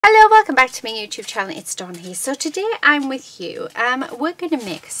Hello, welcome back to my YouTube channel. It's Dawn here. So today I'm with you. We're going to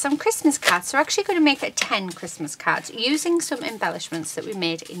make some Christmas cards. So we're actually going to make 10 Christmas cards using some embellishments that we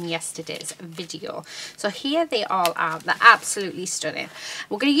made in yesterday's video. So here they all are. They're absolutely stunning.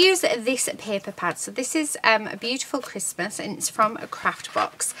 We're going to use this paper pad. So this is a beautiful Christmas and it's from a craft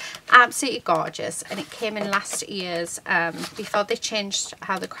box. Absolutely gorgeous, and it came in last year's before they changed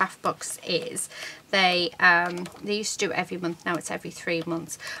how the craft box is. They used to do it every month. Now it's every 3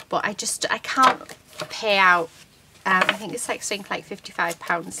 months. But I can't pay out. I think it's like something like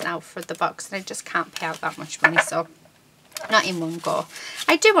 £55 now for the box, and I just can't pay out that much money. So not in one go.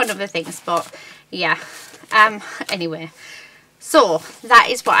 I do on other things, but yeah. Anyway. So that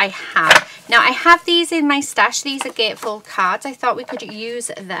is what I have. Now I have these in my stash. These are gatefold cards. I thought we could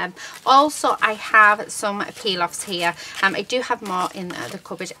use them. Also I have some peel-offs here. I do have more in the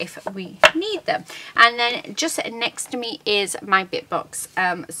cupboard if we need them. And then just next to me is my bit box.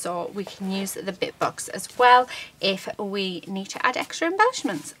 So we can use the bit box as well if we need to add extra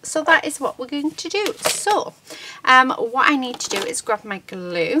embellishments. So that is what we're going to do. So what I need to do is grab my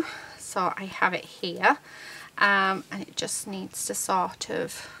glue. So I have it here. And it just needs to sort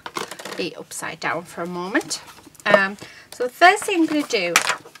of be upside down for a moment. So the first thing I'm going to do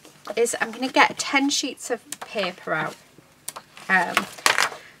is I'm going to get 10 sheets of paper out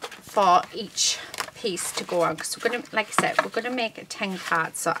for each piece to go on, because we're going to, like I said, we're going to make 10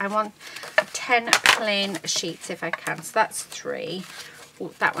 cards. So I want 10 plain sheets if I can. So that's 3.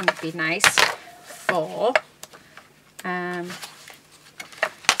 Ooh, that one would be nice. 4,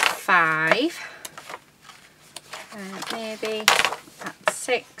 5. Maybe that's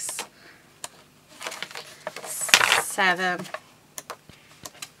 6, 7,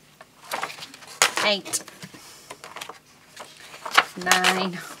 8,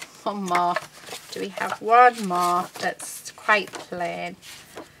 9. One more. Do we have one more that's quite plain?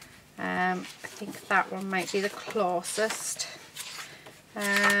 I think that one might be the closest.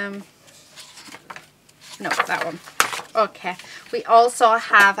 No, that one. Okay, we also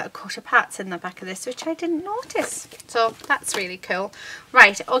have cutter parts in the back of this, which I didn't notice, so that's really cool.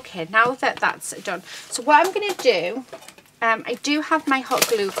 Right, okay, now that that's done, so what I'm going to do, I do have my hot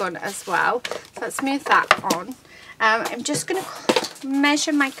glue gun as well, so let's move that on. I'm just going to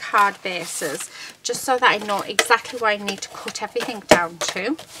measure my card bases just so that I know exactly where I need to cut everything down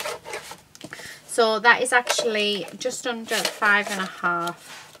to. So that is actually just under 5.5.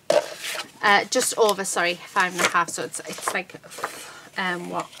 Just over, sorry, 5.5. So it's like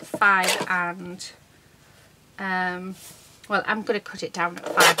what, 5 and well, I'm going to cut it down at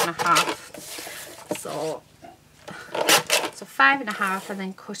 5.5. So 5.5, and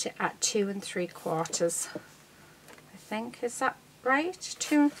then cut it at 2 3/4. I think, is that right?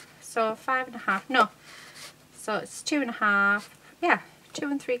 2. So 5.5. No. So it's 2.5. Yeah,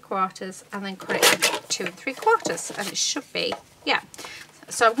 2 3/4, and then cut it at 2 3/4, and it should be, yeah.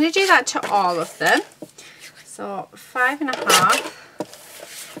 So I'm going to do that to all of them. So 5.5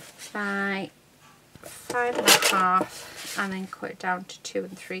 by 5.5, and then cut it down to 2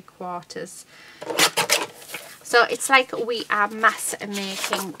 3/4. So it's like we are mass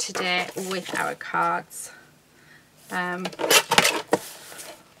making today with our cards. But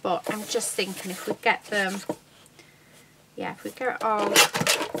I'm just thinking, if we get them, yeah, if we get it all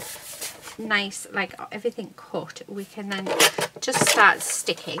nice, like everything cut, we can then just start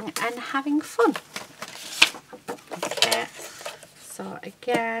sticking and having fun. Okay, so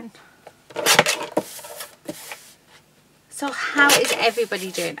again, so how is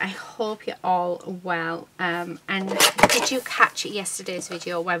everybody doing? I hope you're all well. And did you catch yesterday's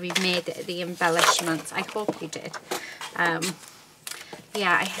video where we made the embellishments? I hope you did.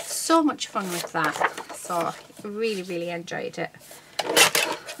 Yeah, I had so much fun with that, so really enjoyed it.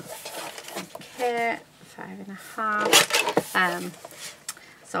 Okay, 5.5.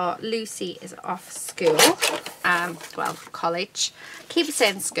 So Lucy is off school, well, college. Keep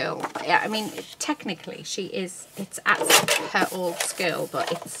saying school. Yeah, I mean, technically she is, it's at her old school,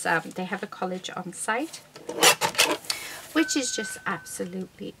 but it's they have a college on site, which is just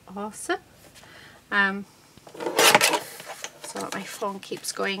absolutely awesome. So my phone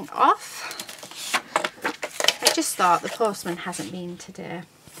keeps going off. I just thought the postman hasn't been today,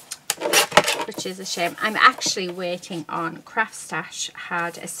 which is a shame. I'm actually waiting on Craft Stash.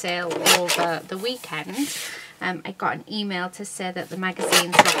 Had a sale over the weekend. I got an email to say that the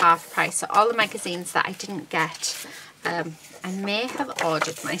magazines were half price. So all the magazines that I didn't get I may have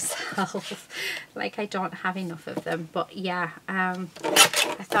ordered myself. Like, I don't have enough of them, but yeah, I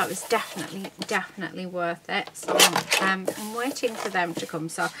thought it was definitely worth it. So I'm waiting for them to come,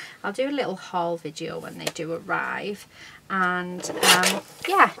 so I'll do a little haul video when they do arrive, and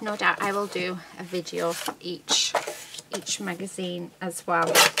yeah, no doubt I will do a video for each magazine as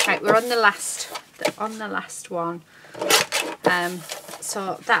well. Right, we're on the last one.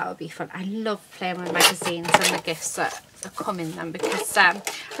 So that'll be fun. I love playing with magazines and the gifts that come in them, because I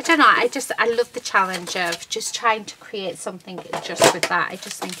don't know, I love the challenge of just trying to create something just with that. I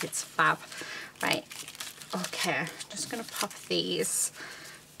just think it's fab. Right, okay, just going to pop these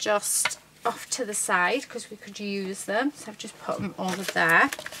just off to the side because we could use them, so I've just put them over there.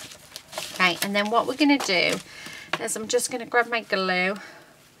 Okay, and then what we're going to do is I'm just going to grab my glue,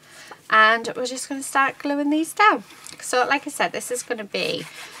 and we're just going to start gluing these down. So like I said, this is going to be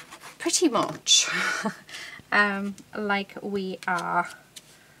pretty much like we are,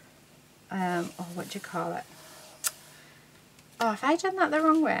 oh, what do you call it? Oh, have I done that the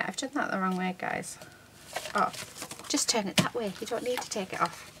wrong way? I've done that the wrong way, guys. Oh, just turn it that way. You don't need to take it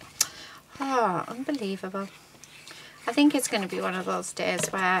off. Oh, unbelievable. I think it's going to be one of those days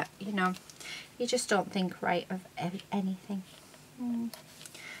where, you know, you just don't think right of anything.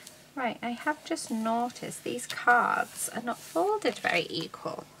 Right, I have just noticed these cards are not folded very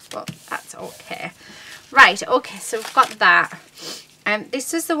equal, but that's okay. Right, okay, so we've got that.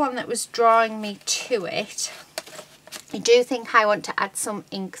 This is the one that was drawing me to it. I do think I want to add some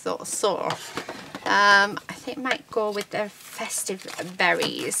ink though, so I think I might go with the Festive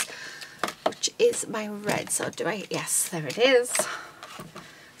Berries, which is my red. So do I? Yes, there it is.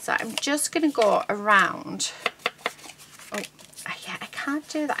 So I'm just going to go around. Oh, yeah, I can't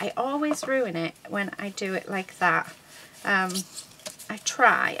do that. I always ruin it when I do it like that. I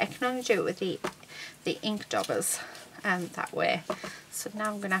try. I can only do it with the ink daubers that way. So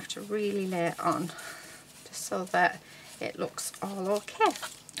now I'm going to have to really lay it on just so that it looks all okay.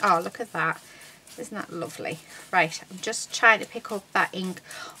 Oh, look at that. Isn't that lovely? Right, I'm just trying to pick up that ink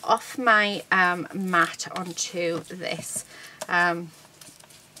off my mat onto this.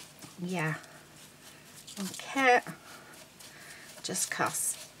 Yeah. Okay. Just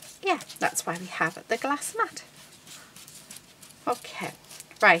cause, yeah, that's why we have the glass mat. Okay,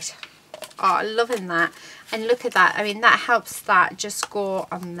 right. Oh, loving that. And look at that. I mean, that helps that just go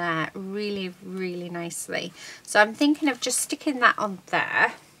on there really, really nicely. So I'm thinking of just sticking that on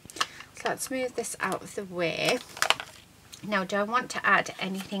there. So let's move this out of the way. Now, do I want to add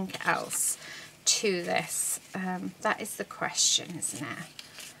anything else to this? That is the question, isn't it?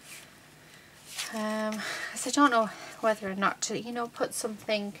 So I don't know whether or not to, you know, put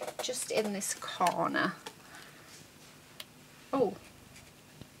something just in this corner. Oh,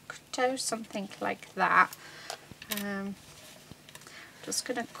 could do something like that. Just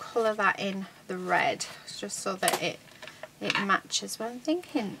going to colour that in the red just so that it matches. Well, I'm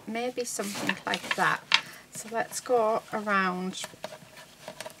thinking maybe something like that. So let's go around,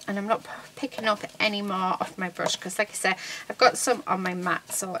 and I'm not picking up any more off my brush because, like I said, I've got some on my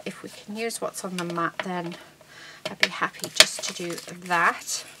mat, so if we can use what's on the mat, then I'd be happy just to do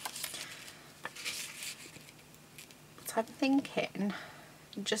that. So I'm thinking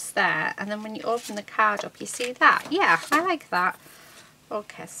just there, and then when you open the card up, you see that. Yeah, I like that.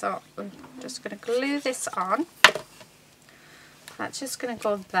 Okay, so I'm just going to glue this on. That's just going to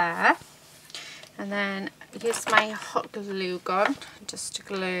go there, and then use my hot glue gun just to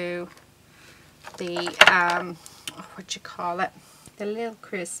glue the what do you call it, the little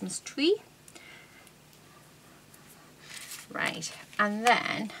Christmas tree. Right, and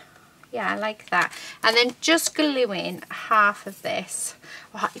then yeah, I like that. And then just glue in half of this.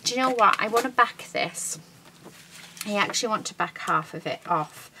 Oh, do you know what, I want to back this. I actually want to back half of it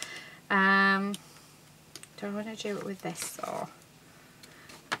off. Do I want to do it with this or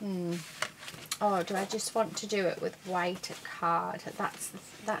or do I just want to do it with white card?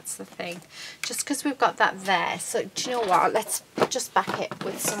 That's the thing. Just because we've got that there. So do you know what? Let's just back it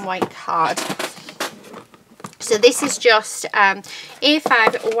with some white card. So this is just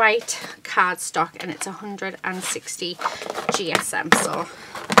A5 white cardstock, and it's 160 GSM. So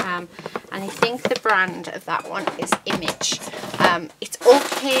and I think the brand of that one is Image. It's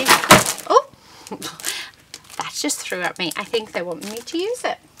okay. Oh, that just threw at me. I think they want me to use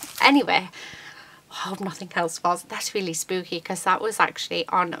it. Anyway, I hope nothing else falls. That's really spooky because that was actually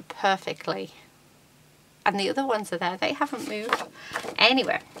on perfectly. And the other ones are there. They haven't moved.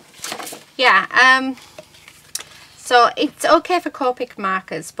 Anyway, yeah. So it's okay for Copic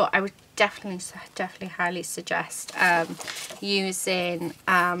markers, but I would definitely highly suggest using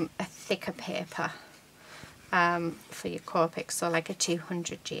a thicker paper. for your Copic, so like a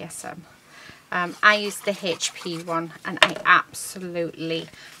 200 GSM. I use the HP one and I absolutely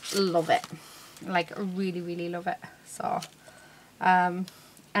love it, like really love it. So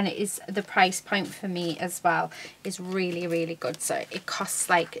and it is, the price point for me as well is really good. So it costs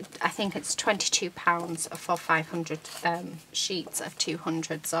like, I think it's £22 for 500 sheets of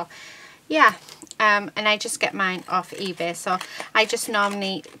 200. So yeah, and I just get mine off eBay. So I just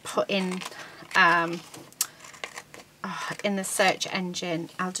normally put in the search engine,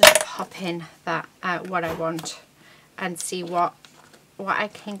 I'll just pop in that what I want and see what I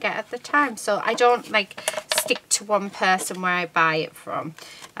can get at the time. So I don't like stick to one person where I buy it from.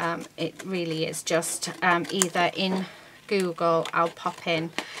 It really is just either in Google, I'll pop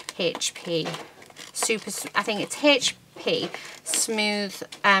in HP super, I think it's HP smooth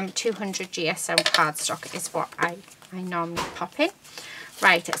 200 GSM cardstock is what I normally pop in.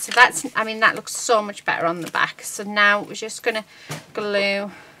 Right, so that's, I mean, that looks so much better on the back. So now we're just going to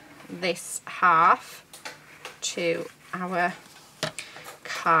glue this half to our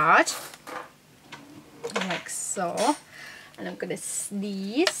card, like so. And I'm going to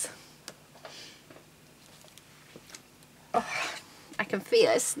sneeze. Oh, I can feel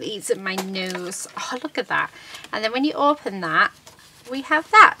a sneeze in my nose. Oh, look at that. And then when you open that, we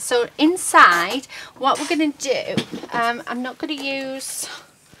have that. So inside, what we're going to do, I'm not going to use,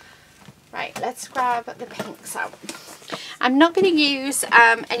 right, let's grab the pinks out. I'm not going to use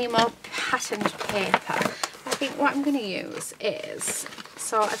any more patterned paper. I think what I'm going to use is,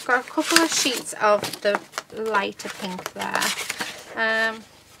 so I've got a couple of sheets of the lighter pink there.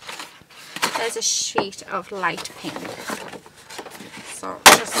 There's a sheet of light pink. So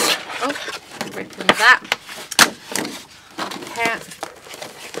just, oh, ripping that. Okay.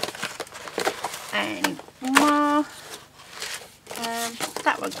 Any more?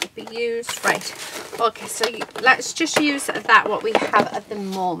 That one could be used. Right. Okay, so let's just use that, what we have at the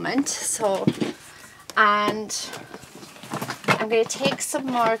moment. So, and I'm going to take some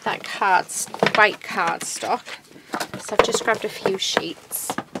more of that white cardstock. So I've just grabbed a few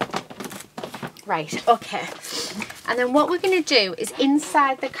sheets. Right, okay. And then what we're going to do is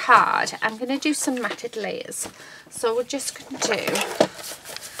inside the card, I'm going to do some matted layers. So we're just going to do,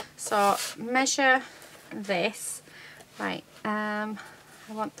 so measure this. Right, I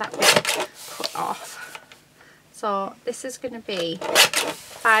want that bit cut off. So this is going to be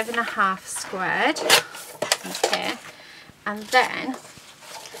 5.5 squared. Okay. And then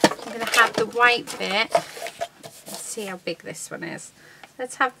I'm going to have the white bit. Let's see how big this one is.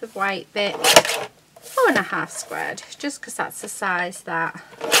 Let's have the white bit 4.5 squared, just because that's the size that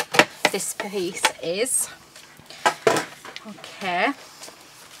this piece is. Okay.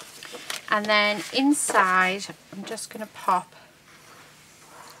 And then inside, I'm just going to pop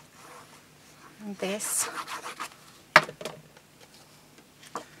this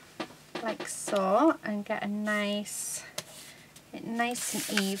like so and get a nice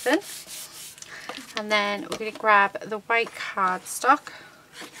and even. And then we're going to grab the white cardstock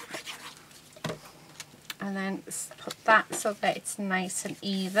and then put that so that it's nice and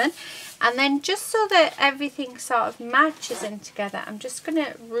even. And then just so that everything sort of matches in together, I'm just going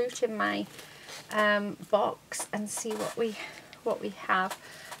to root in my box and see what we have.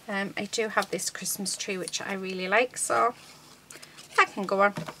 I do have this Christmas tree which I really like, so that can go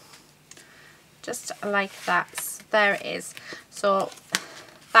on just like that. So there it is. So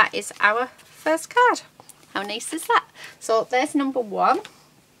that is our first card. How nice is that? So there's number one.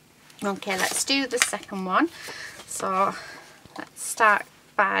 Okay, let's do the second one. So let's start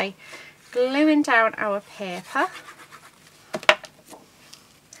by gluing down our paper.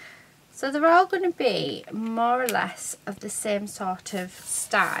 So they're all going to be more or less of the same sort of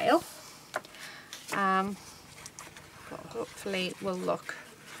style. But hopefully will look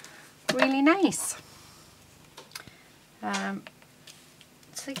really nice.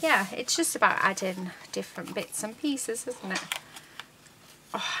 So yeah, it's just about adding different bits and pieces, isn't it?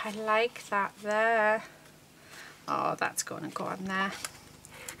 Oh, I like that there. Oh, that's going to go on there.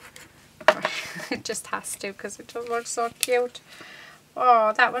 It just has to because it does look so cute.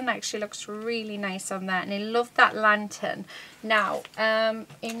 Oh, that one actually looks really nice on there, and I love that lantern. Now,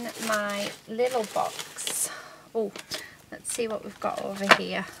 in my little box, oh, let's see what we've got over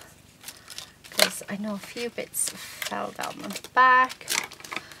here, because I know a few bits fell down the back.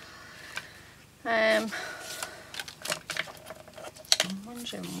 I'm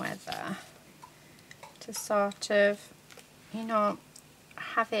wondering whether to sort of, you know,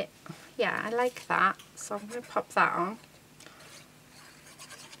 have it, yeah, I like that, so I'm going to pop that on.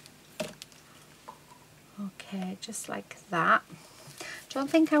 Okay, just like that. Don't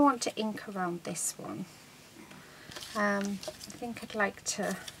think I want to ink around this one. I think I'd like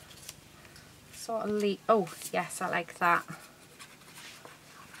to sort of leave, oh yes, I like that.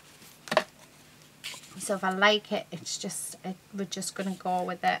 So if I like it, we're just going to go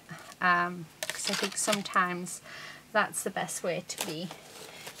with it, because I think sometimes that's the best way to be.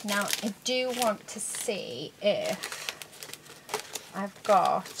 Now I do want to see if I've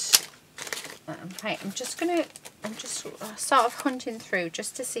got, right, I'm just sort of hunting through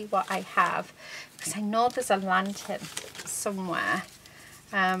just to see what I have, because I know there's a lantern somewhere.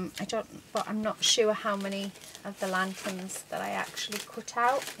 But I'm not sure how many of the lanterns that I actually cut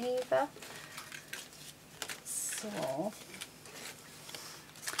out either. So,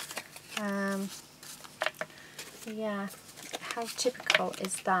 yeah, how typical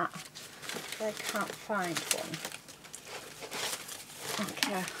is that? I can't find one.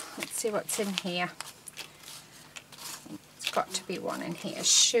 Okay, let's see what's in here. It's got to be one in here,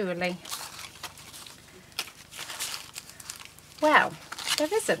 surely. Well, there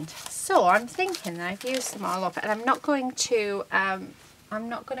isn't. So I'm thinking that I've used them all up, and I'm not going to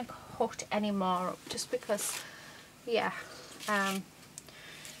cut any more up, just because, yeah, I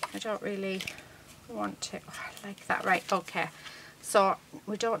don't really want to. Oh, I like that. Right, okay. So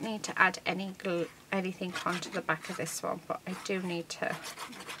we don't need to add anything onto the back of this one, but I do need to,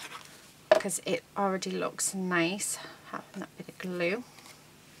 because it already looks nice having that bit of glue.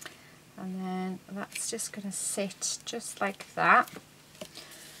 And then that's just going to sit just like that.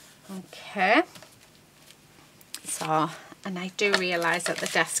 Okay. So, and I do realise that the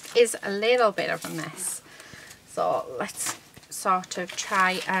desk is a little bit of a mess. So let's sort of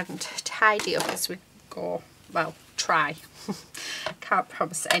try and tidy up as we go. Well, try. Can't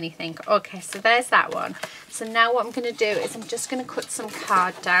promise anything. Okay, so there's that one. So now what I'm going to do is I'm just going to cut some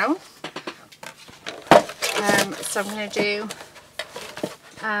card down. So I'm going to do,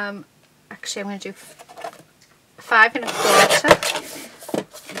 actually I'm going to do 5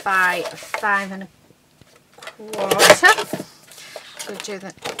 1/4 by 5 1/4. I'll do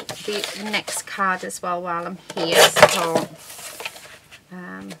the next card as well while I'm here. So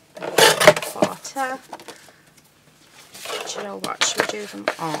 1/4. Do you know what? Should we do them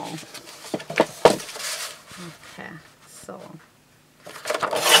all? Okay, so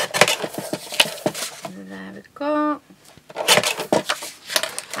there we go.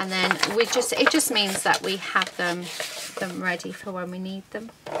 And then it just means that we have them ready for when we need them.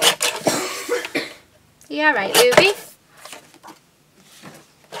 Yeah, right, Ubi.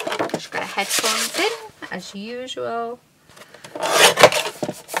 Just got her headphones in as usual.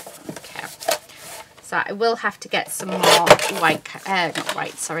 Okay. So I will have to get some more pink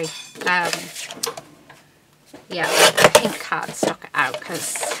cardstock out,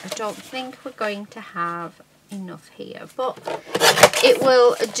 because I don't think we're going to have enough here, but it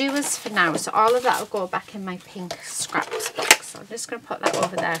will do us for now. So all of that will go back in my pink scraps box. So I'm just going to put that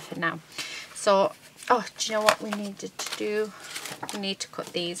over there for now. So, oh, do you know what we needed to do? We need to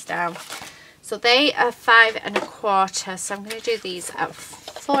cut these down. So they are 5 1/4. So I'm going to do these at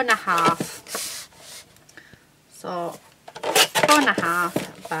 4 1/2. So 4 1/2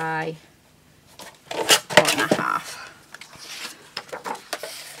 by 4 1/2.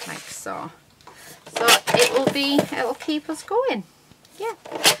 Like so. So it'll keep us going. Yeah.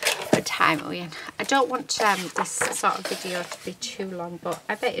 What time are we in? I don't want this sort of video to be too long, but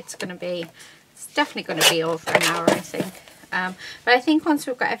I bet it's definitely going to be over an hour, I think. But I think once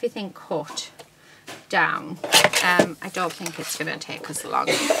we've got everything cut down, I don't think it's going to take us long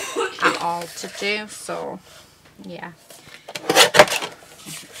at all to do. So, yeah.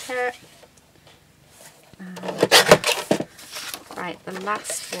 Okay. Right, the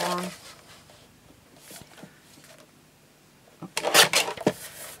last one. Okay.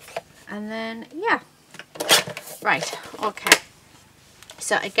 And then, yeah. Right, okay.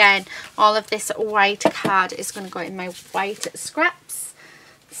 So again, all of this white card is going to go in my white scraps.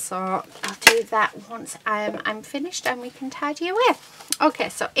 So I'll do that once I'm finished and we can tidy away. Okay,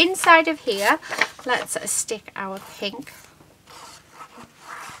 so inside of here, let's stick our pink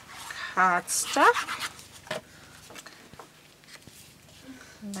cardstock.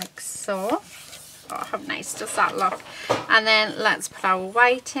 Like so. Oh, how nice does that look? And then let's put our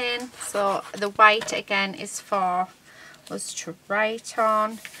white in. So the white again is for us to write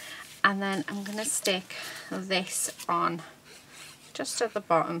on, and then I'm going to stick this on just at the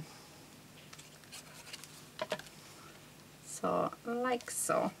bottom, so like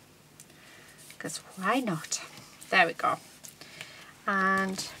so, because why not? There we go.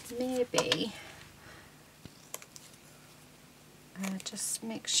 And maybe just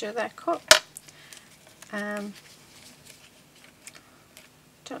make sure they're cut.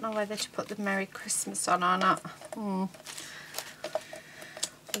 Don't know whether to put the Merry Christmas on or not. Although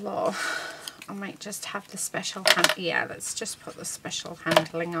I might just have the special hand. Yeah, let's just put the special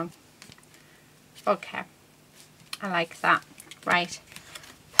handling on. Okay, I like that. Right,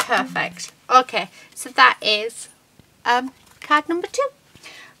 perfect. Okay, so that is card number 2.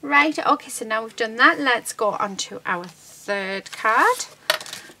 Right, okay, so now we've done that, let's go on to our third card.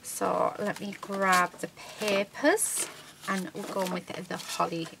 So let me grab the papers, and we'll go with the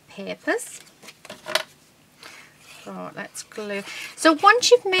holly papers. So let's glue. So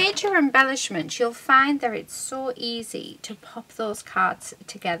once you've made your embellishments, you'll find that it's so easy to pop those cards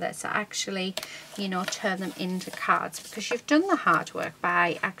together, to actually, you know, turn them into cards, because you've done the hard work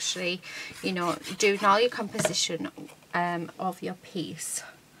by actually, you know, doing all your composition of your piece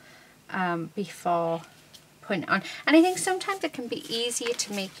before putting it on. And I think sometimes it can be easier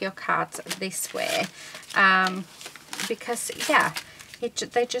to make your cards this way because, yeah,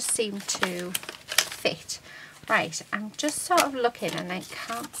 they just seem to fit. Right, I'm just sort of looking and I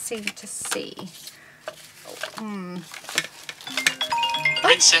can't seem to see.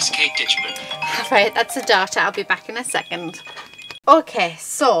 Princess Kate Ditchman. Right, that's a daughter. I'll be back in a second. Okay,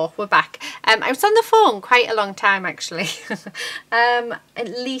 so we're back. I was on the phone quite a long time actually. At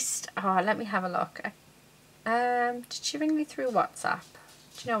least, oh, let me have a look. Did she ring me through WhatsApp?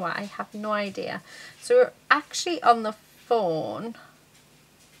 Do you know what? I have no idea. So we're actually on the phone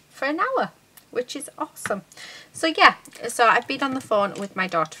for an hour, which is awesome. So yeah, so I've been on the phone with my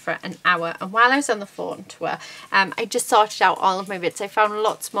daughter for an hour, and while I was on the phone to her, I just sorted out all of my bits. I found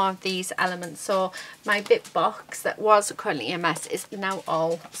lots more of these elements, so my bit box that was currently a mess is now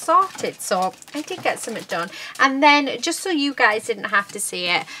all sorted. So I did get some done, and then just so you guys didn't have to see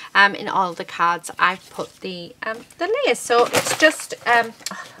it, in all the cards I've put the layers. So it's just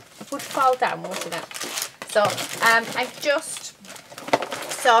it would fall down, wouldn't it? So I've just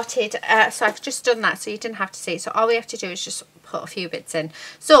sorted, so I've just done that, so you didn't have to see it. So all we have to do is just put a few bits in.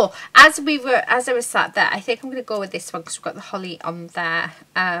 So as I was sat there, I think I'm going to go with this one because we've got the holly on there,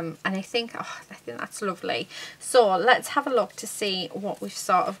 and I think that's lovely. So let's have a look to see what we've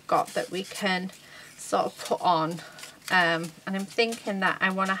sort of got that we can sort of put on, and I'm thinking that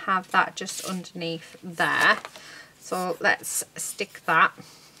I want to have that just underneath there. So let's stick that.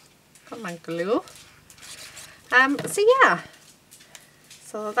 Got my glue. So yeah.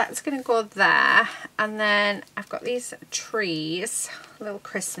 So that's going to go there, and then I've got these trees, little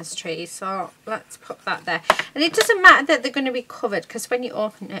Christmas trees, so let's put that there. And it doesn't matter that they're going to be covered, because when you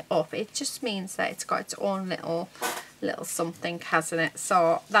open it up, it just means that it's got its own little something, hasn't it?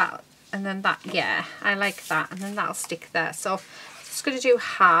 So that, and then that, yeah, I like that, and then that'll stick there. So I'm just going to do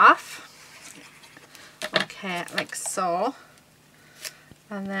half, okay, like so,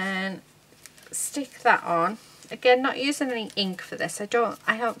 and then stick that on. Again, not using any ink for this. I don't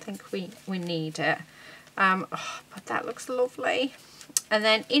think we need it. But that looks lovely. And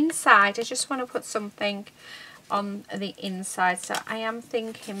then inside, I just want to put something on the inside. So I am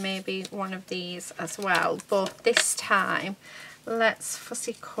thinking maybe one of these as well. But this time, let's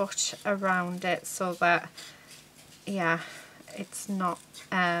fussy cut around it so that, yeah, it's not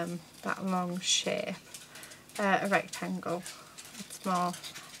that long shape. A rectangle. It's more,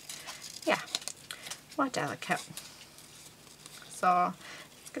 yeah, more delicate. So I'm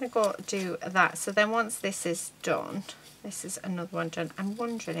going to go do that. So then once this is done, this is another one done. I'm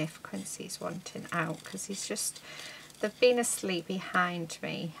wondering if Quincy's wanting out, because they've been asleep behind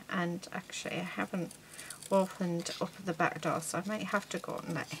me, and actually I haven't opened up the back door, so I might have to go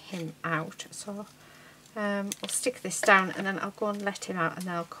and let him out. So I'll stick this down, and then I'll go and let him out, and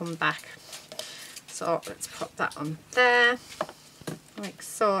then I'll come back. So let's put that on there. Like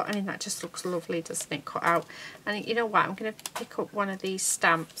so. I mean, that just looks lovely, doesn't it, cut out? And you know what, I'm going to pick up one of these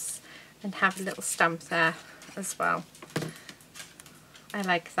stamps and have a little stamp there as well. I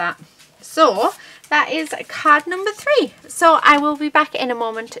like that. So that is card number 3. So I will be back in a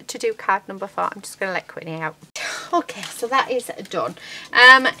moment to do card number 4. I'm just going to let Quinny out. Okay, so that is done.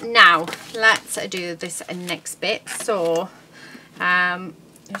 Now let's do this next bit. So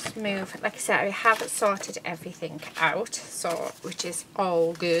just move, like I said, I have sorted everything out, so which is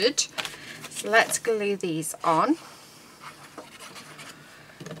all good. So let's glue these on,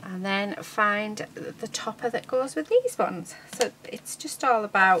 and then find the topper that goes with these ones. So it's just all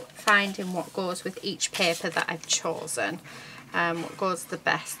about finding what goes with each paper that I've chosen, what goes the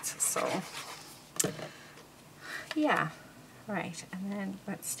best. So yeah, right, and then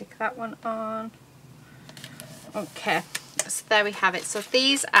let's stick that one on. Okay, so there we have it. So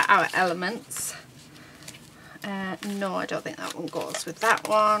these are our elements. No, I don't think that one goes with that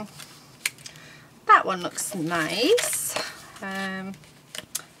one. That one looks nice.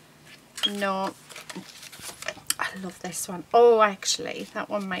 No, I love this one. Oh, actually, that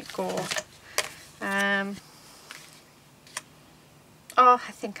one might go. Oh,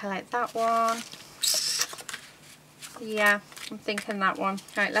 I think I like that one. Yeah, I'm thinking that one.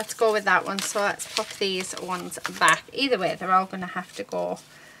 Right, let's go with that one. So let's pop these ones back. Either way, they're all going to have to go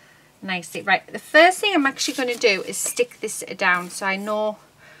nicely. Right, the first thing I'm actually going to do is stick this down so I know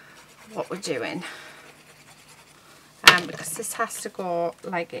what we're doing. Because this has to go,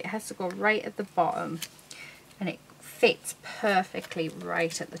 like, it has to go right at the bottom and it fits perfectly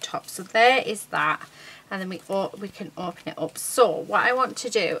right at the top. So there is that, and then we can open it up. So what I want to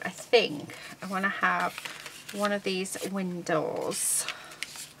do, I think I want to have one of these windows.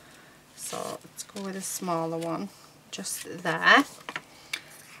 So let's go with a smaller one just there.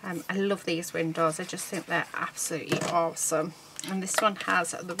 I love these windows. I just think they're absolutely awesome. And this one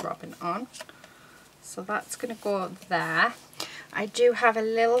has the robin on. So that's going to go there. I do have a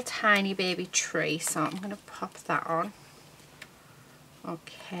little tiny baby tree, so I'm going to pop that on.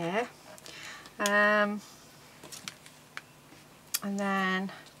 Okay. And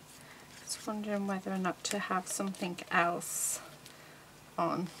then just wondering whether or not to have something else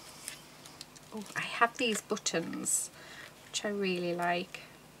on. Oh, I have these buttons, which I really like.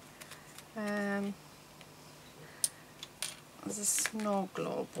 There's a snow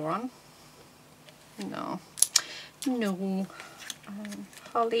globe one. No.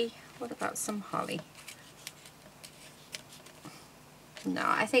 Holly. What about some holly? No,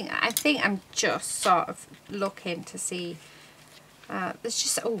 I think I'm just sort of looking to see. There's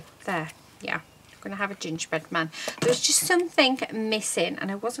just, oh, there. Yeah, I'm gonna have a gingerbread man. There's just something missing,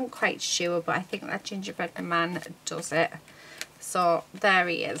 and I wasn't quite sure, but I think that gingerbread man does it. So there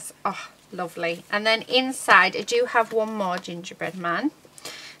he is. Oh, lovely. And then inside, I do have one more gingerbread man.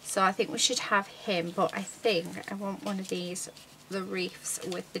 So I think we should have him, but I think I want one of these, the wreaths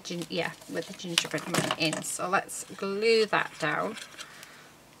with the gingerbread man in. So let's glue that down.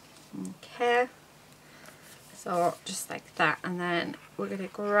 Okay. So just like that, and then we're going to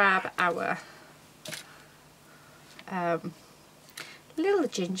grab our little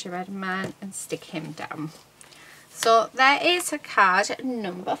gingerbread man and stick him down. So there is a card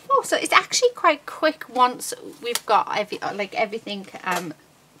number 4. So it's actually quite quick once we've got everything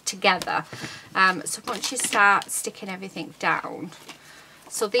together. So once you start sticking everything down,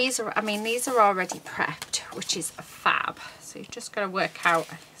 so these are, I mean, these are already prepped, which is fab. So you've just got to work out,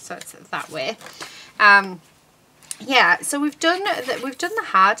 so it's that way. Yeah, so we've done the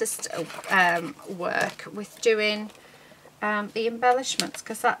hardest work with doing the embellishments,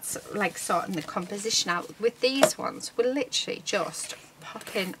 because that's like sorting the composition out. With these ones, we're literally just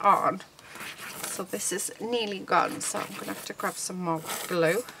popping on. So this is nearly gone, so I'm going to have to grab some more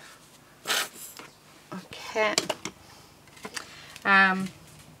glue. Okay.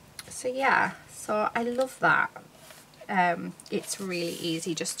 So yeah, so I love that. It's really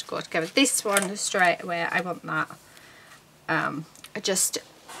easy just to go together. This one straight away, I want that.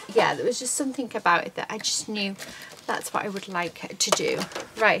 Yeah, there was just something about it that I just knew that's what I would like to do.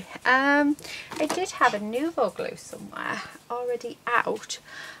 Right, I did have a Nuvo glue somewhere already out,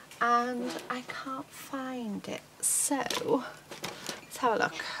 and I can't find it. So let's have a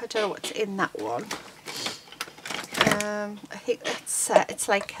look. I don't know what's in that one. I think that's it's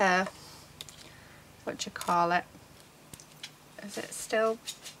like a, what do you call it? Is it still?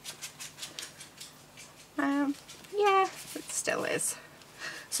 Yeah, it still is.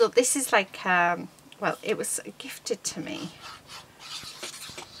 So this is like, well, it was gifted to me.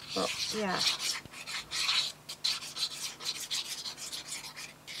 But yeah,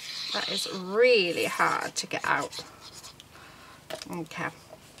 that is really hard to get out. Okay,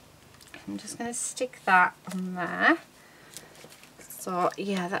 I'm just going to stick that on there. So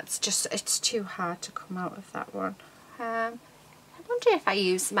yeah, that's just, it's too hard to come out of that one. I wonder if I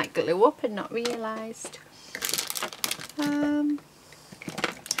used my glue up and not realised. I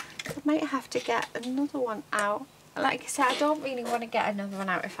might have to get another one out. Like I said, I don't really want to get another one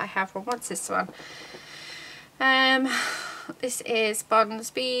out if I have one. What's this one? This is bonds,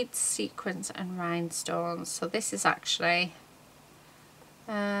 beads, sequins and rhinestones. So this is actually,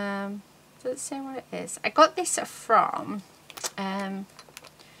 does it say what it is? I got this from the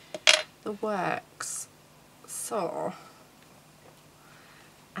Works. So,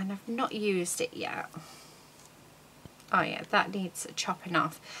 and I've not used it yet. Oh yeah, that needs chopping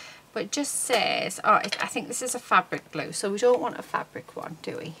off. But it just says, oh, I think this is a fabric glue, so we don't want a fabric one,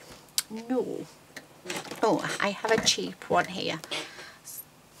 do we? No. Oh, I have a cheap one here.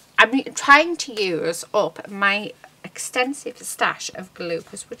 I'm trying to use up my extensive stash of glue,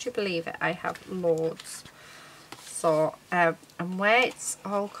 because would you believe it, I have loads. So and where it's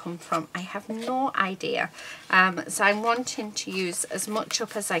all come from, I have no idea. So I'm wanting to use as much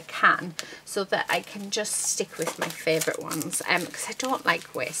up as I can so that I can just stick with my favourite ones, because I don't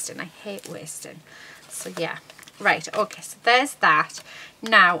like wasting. I hate wasting. So yeah, right, okay, so there's that.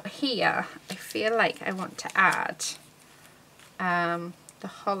 Now here I feel like I want to add the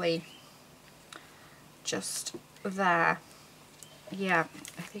holly just there. Yeah,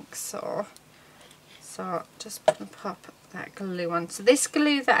 I think so. So just going to pop that glue on. So this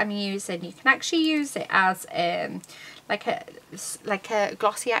glue that I'm using, you can actually use it as like a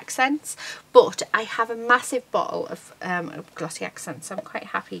glossy accents, but I have a massive bottle of glossy accents, so I'm quite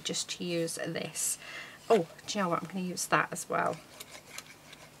happy just to use this. Oh, do you know what, I'm going to use that as well,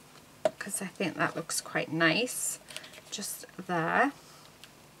 because I think that looks quite nice just there.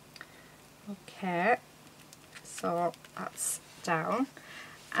 Okay, so that's down.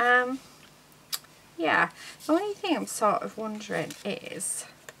 Yeah, the only thing I'm sort of wondering is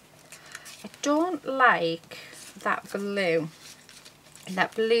I don't like that blue, and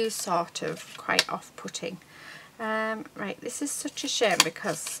that blue's sort of quite off-putting. Right, this is such a shame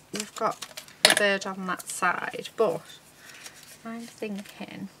because we've got a bird on that side, but I'm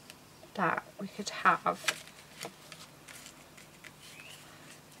thinking that we could have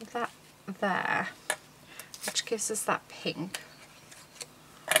that there, which gives us that pink.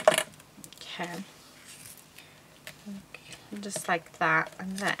 Okay, just like that.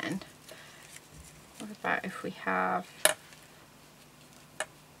 And then what about if we have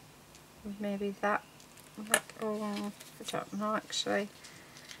maybe that, like, oh, I don't know actually.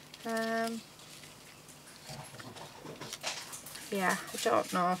 Yeah, I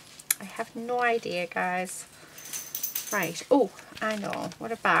don't know. I have no idea, guys. Right, oh, I know.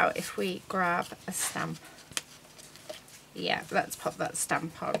 What about if we grab a stamp? Yeah, let's pop that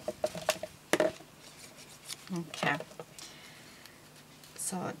stamp on. Okay.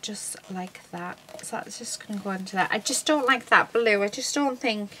 So just like that. So that's just going to go into that. I just don't like that blue. I just don't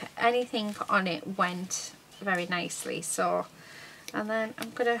think anything on it went very nicely. So, and then I'm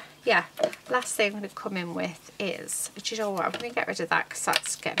going to, yeah, last thing I'm going to come in with is, do you know what, I'm going to get rid of that because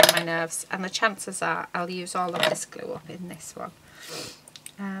that's getting on my nerves. And the chances are I'll use all of this glue up in this one.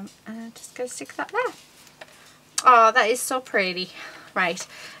 And I'm just going to stick that there. Oh, that is so pretty. Right,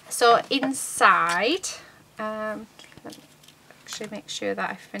 so inside, let me actually make sure that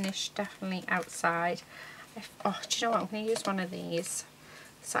I finish definitely outside. Oh, do you know what, I'm going to use one of these.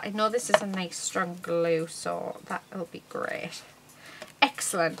 So I know this is a nice strong glue, so that'll be great.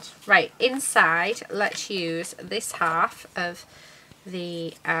 Excellent. Right, inside, let's use this half of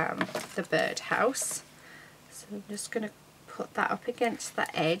the birdhouse. So I'm just going to put that up against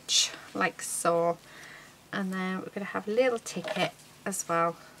the edge, like so. And then we're going to have a little ticket as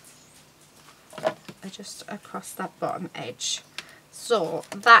well, just across that bottom edge. So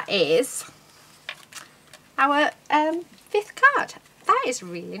that is our 5th card. That is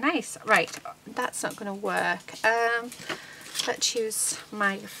really nice. Right, that's not going to work. Let's use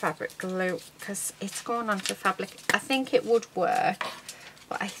my fabric glue because it's going onto fabric. I think it would work,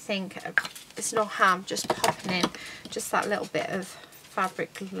 but I think it's no harm just popping in just that little bit of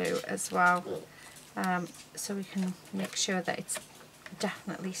fabric glue as well. So we can make sure that it's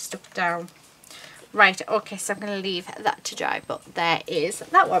definitely stuck down. Right, okay, so I'm going to leave that to dry, but there is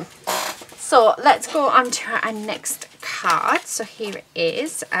that one. So let's go on to our next card. So here it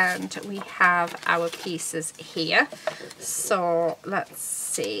is, and we have our pieces here. So let's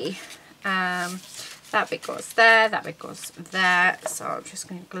see, that bit goes there, that bit goes there. So I'm just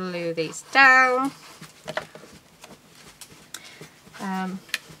going to glue these down.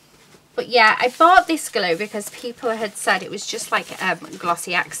 But yeah, I bought this glue because people had said it was just like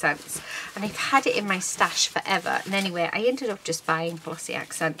glossy accents, and I've had it in my stash forever. And anyway, I ended up just buying glossy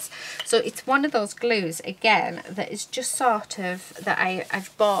accents. So it's one of those glues again that is just sort of that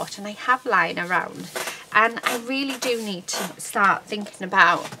I've bought and I have lying around, and I really do need to start thinking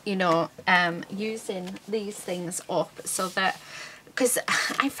about, you know, using these things up, so that, because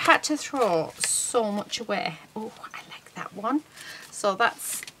I've had to throw so much away. Oh, I like that one. So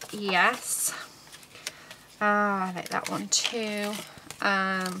that's, yes, I like that one too.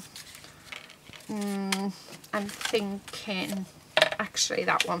 I'm thinking actually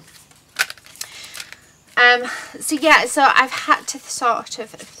that one. So yeah, so I've had to sort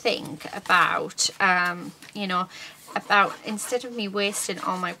of think about, you know, about, instead of me wasting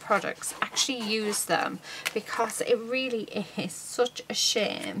all my products, actually use them, because it really is such a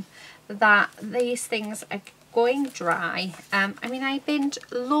shame that these things going dry. I mean, I binned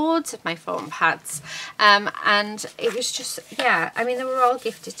loads of my foam pads, and it was just, yeah, I mean, they were all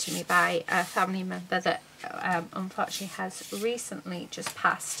gifted to me by a family member that unfortunately has recently just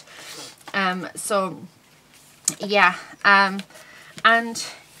passed. So yeah, and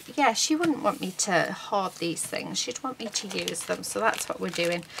yeah, she wouldn't want me to hoard these things. She'd want me to use them, so that's what we're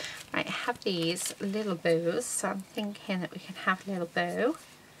doing. Right, I have these little bows, so I'm thinking that we can have a little bow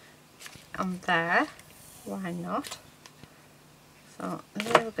on there. Why not? So a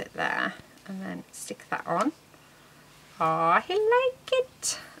little bit there, and then stick that on. Oh, I like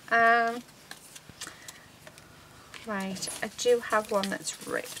it. Right, I do have one that's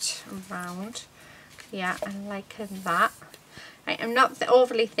ripped around. Yeah, I'm liking that. I'm not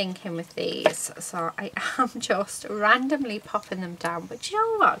overly thinking with these, so I am just randomly popping them down. But you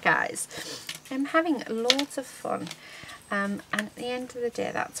know what, guys? I'm having loads of fun, and at the end of the day,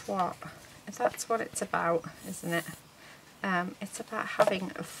 that's what it's about, isn't it? It's about having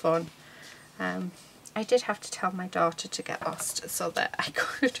fun. I did have to tell my daughter to get lost so that I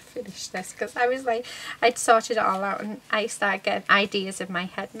could finish this, because I was like, I'd sorted it all out and I started getting ideas in my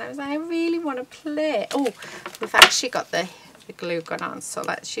head, and I was like, I really want to play. Oh, we've actually got the glue gun on, so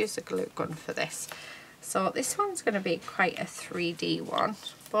let's use the glue gun for this. So this one's going to be quite a 3D one,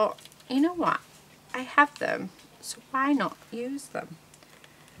 but you know what? I have them, so why not use them?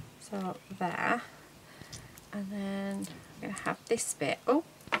 So there, and then I'm going to have this bit. Oh,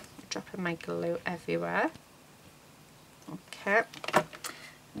 dropping my glue everywhere. Okay,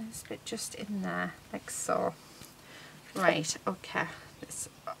 and this bit just in there, like so. Right, okay.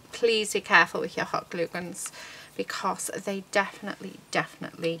 Please be careful with your hot glue guns, because they definitely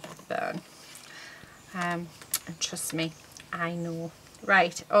burn. And trust me, I know.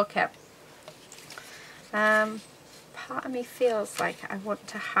 Right, okay. Part of me feels like I want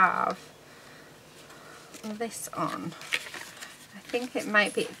to have this on. I think it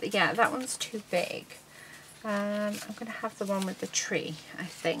might be, yeah, that one's too big. I'm going to have the one with the tree, I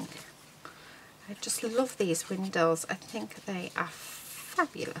think. I just love these windows. I think they are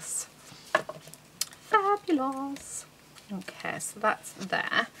fabulous. Fabulous. Okay, so that's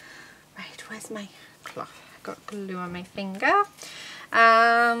there. Right, where's my cloth? I got glue on my finger.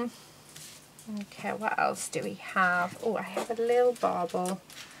 Okay, what else do we have? Oh, I have a little bauble.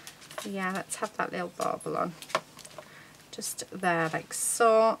 Yeah, let's have that little bauble on. Just there, like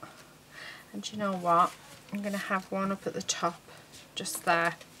so. And you know what? I'm going to have one up at the top, just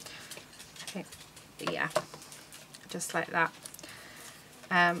there. Okay, yeah, just like that.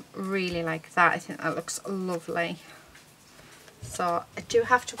 Really like that. I think that looks lovely. So I do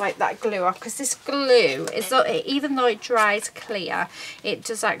have to wipe that glue off, because this glue is, even though it dries clear, it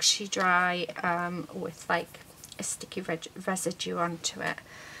does actually dry with like a sticky residue onto it.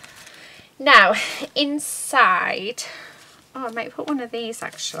 Now inside, oh, I might put one of these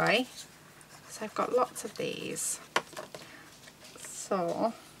actually. So I've got lots of these.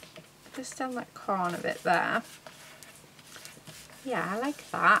 So just down that corner bit there. Yeah, I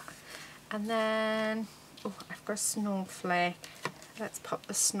like that. And then, oh, I've got a snowflake. Let's pop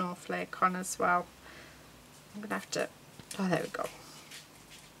the snowflake on as well. I'm gonna have to, oh, there we go.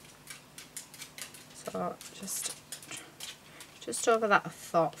 So just over that I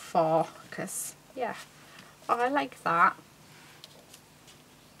thought for, because yeah, oh, I like that.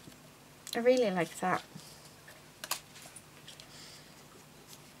 I really like that.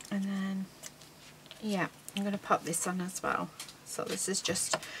 And then, yeah, I'm going to pop this on as well. So this is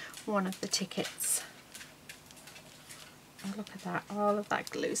just one of the tickets. Oh, look at that, all of that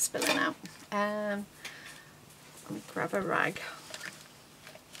glue spilling out. Let me grab a rag.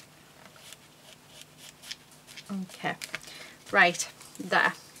 Okay, right,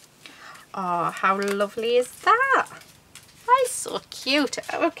 there. Oh, how lovely is that? That is so cute.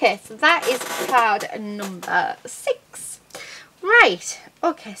 Okay, so that is card number 6. Right,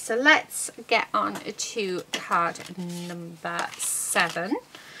 okay, so let's get on to card number 7.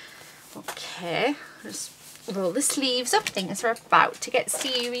 Okay, just roll the sleeves up. Things are about to get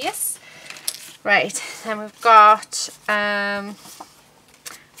serious. Right, then we've got so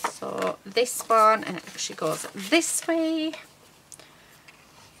this one, and it actually goes this way.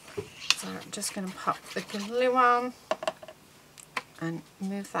 So I'm just going to pop the glue on and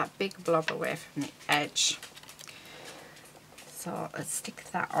move that big blob away from the edge. So let's stick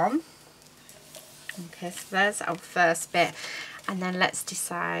that on. Okay, so there's our first bit, and then let's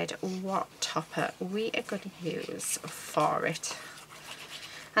decide what topper we are going to use for it.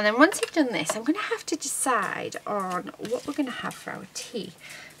 And then once I've done this, I'm going to have to decide on what we're going to have for our tea.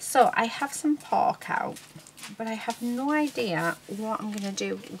 So I have some pork out, but I have no idea what I'm going to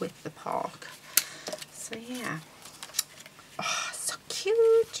do with the pork. So So yeah, oh, so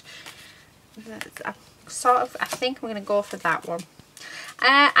cute. I think I'm going to go for that one.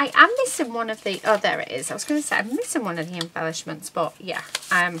 I am missing one of the, oh there it is, I was going to say I'm missing one of the embellishments, but yeah,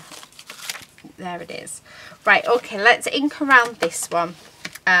 there it is. Right, okay, let's ink around this one,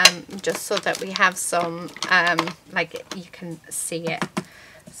 just so that we have some, like you can see it.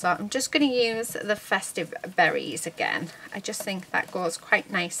 So I'm just going to use the festive berries again. I just think that goes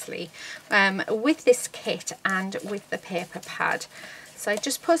quite nicely with this kit and with the paper pad. So I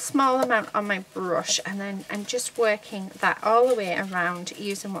just put a small amount on my brush, and then I'm just working that all the way around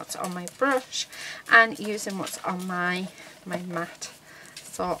using what's on my brush and using what's on my mat.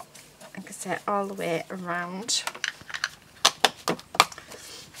 So I can say all the way around.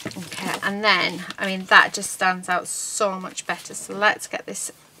 Okay, and then, I mean, that just stands out so much better. So let's get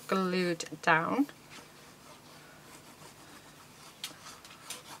this glued down.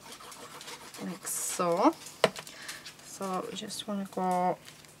 Like so. So we just want to go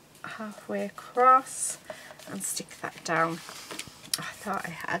halfway across and stick that down. I thought I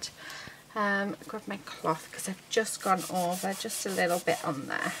had grabbed my cloth because I've just gone over just a little bit on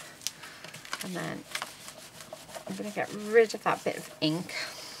there, and then I'm going to get rid of that bit of ink.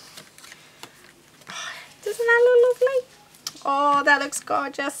 Oh, doesn't that look lovely? Oh, that looks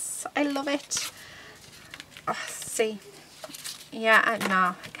gorgeous. I love it. Oh, see, yeah,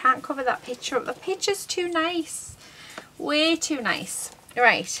 no, I can't cover that picture up. The picture's too nice. Way too nice.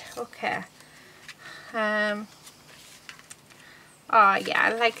 Right, okay. Oh yeah,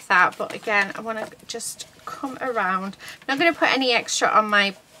 I like that, but again, I want to just come around. I'm not going to put any extra on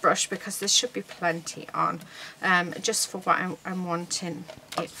my brush because there should be plenty on, just for what I'm wanting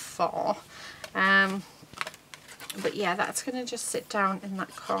it for. But yeah, that's going to just sit down in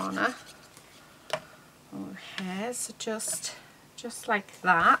that corner. Okay, so just like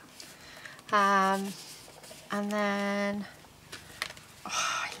that. And then,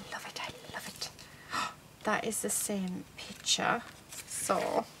 oh, I love it, I love it. That is the same picture.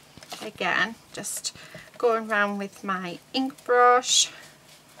 So, again, just going around with my ink brush.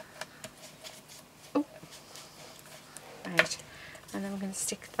 Oh, right, and then we're going to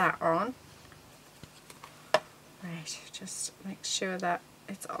stick that on. Right, just make sure that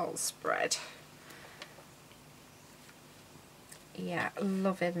it's all spread. Yeah,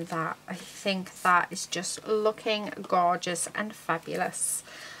 loving that. I think that is just looking gorgeous and fabulous.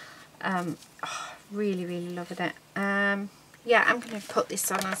 Oh, really loving it. Yeah, I'm going to put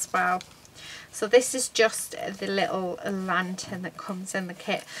this on as well. So this is just the little lantern that comes in the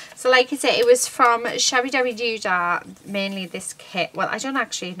kit. So like I said, it was from Shabby Dabby Doodah, mainly this kit. Well, I don't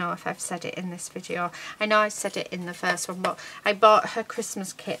actually know if I've said it in this video. I know I said it in the first one, but I bought her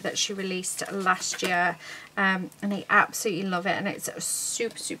Christmas kit that she released last year, and I absolutely love it. And it's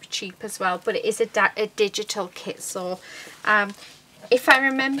super cheap as well, but it is a digital kit. So if I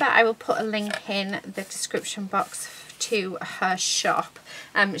remember, I will put a link in the description box to her shop.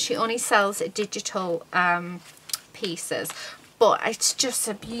 She only sells digital pieces, but it's just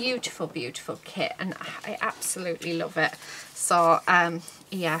a beautiful kit, and I absolutely love it. So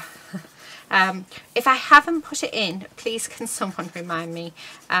yeah. If I haven't put it in, please can someone remind me.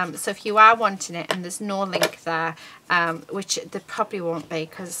 So if you are wanting it and there's no link there, which there probably won't be,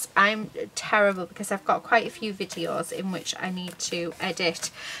 because I'm terrible, because I've got quite a few videos in which I need to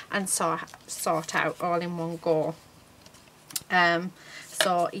edit and sort out all in one go.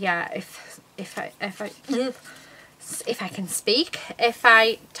 So yeah, if I can speak, if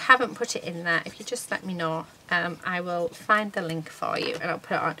I haven't put it in there, if you just let me know, I will find the link for you and I'll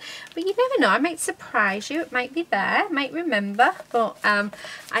put it on. But you never know, I might surprise you. It might be there, I might remember, but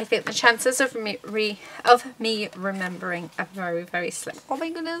I think the chances of me remembering are very slim. Oh my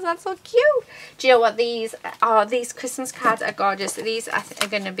goodness, that's so cute. Do you know what these are? These Christmas cards are gorgeous. These are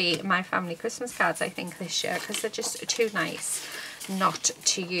going to be my family Christmas cards, I think, this year, because they're just too nice not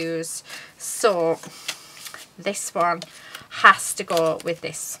to use. So this one has to go with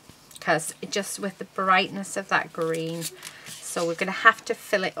this, because just with the brightness of that green. So we're going to have to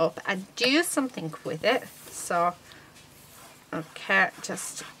fill it up and do something with it. So okay,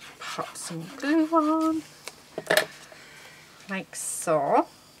 just pop some glue on like so.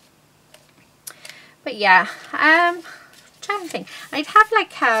 But yeah, trying to think, I'd have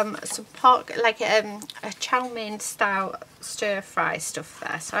like some pork, like a chow mein style stir fry stuff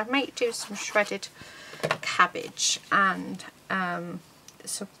there, so I might do some shredded cabbage and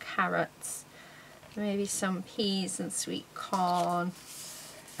some carrots, maybe some peas and sweet corn,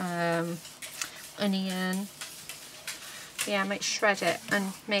 onion. Yeah, I might shred it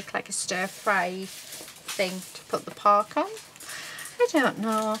and make like a stir fry thing to put the pork on. I don't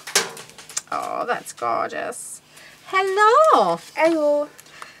know. Oh, that's gorgeous. Hello. Hello.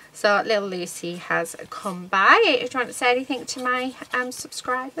 So little Lucy has come by. Do you want to say anything to my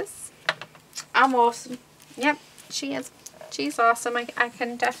subscribers? I'm awesome. Yep, she is. She's awesome. I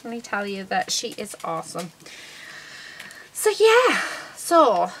can definitely tell you that she is awesome. So yeah,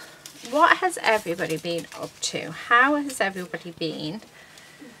 so what has everybody been up to? How has everybody been?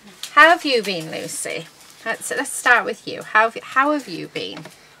 How have you been, Lucy? Let's start with you. How have you been?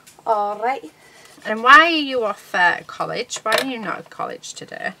 All right. And why are you off college? Why are you not at college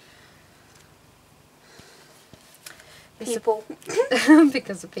today? People.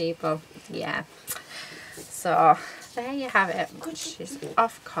 Because of people. Yeah. So there you have it. She's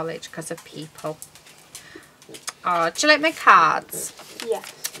off college because of people. Oh, do you like my cards? Yeah.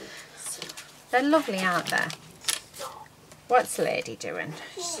 They're lovely, aren't they? What's Lady doing?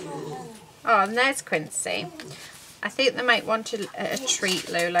 Oh, and there's Quincy. I think they might want a treat,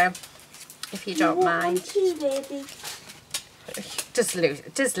 Lulu, if you don't mind.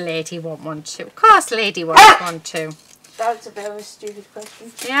 Does Lady want one too? Of course Lady wants one too. That's a bit of a stupid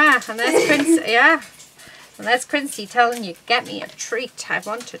question. Yeah, and there's Quincy, yeah. And there's Quincy telling you, get me a treat. I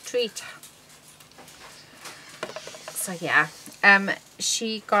want a treat. So yeah,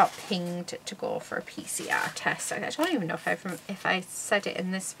 she got pinged to go for a PCR test. I don't even know if I said it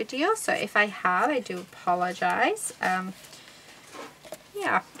in this video, so if I have, I do apologise.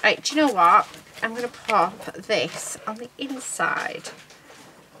 Yeah, right, do you know what? I'm going to pop this on the inside.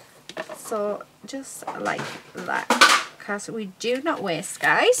 So just like that, because we do not waste,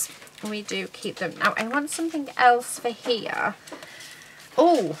 guys. We do keep them. Now I want something else for here.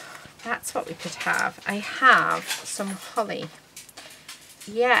 Oh, that's what we could have. I have some holly.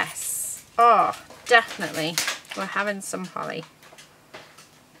 Yes. Oh, definitely. We're having some holly.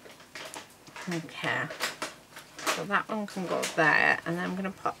 Okay. So that one can go there. And then I'm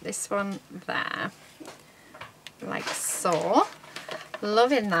going to pop this one there. Like so.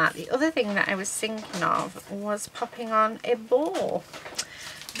 Loving that. The other thing that I was thinking of was popping on a bow.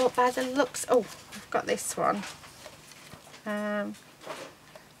 But by the looks... Oh, I've got this one.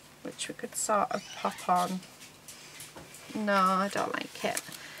 Which we could sort of pop on. No, I don't like it.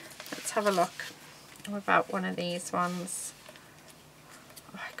 Let's have a look. What about one of these ones?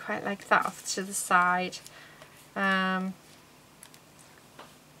 Oh, I quite like that off to the side. I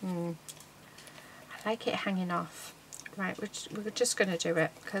like it hanging off. Right, we're just going to do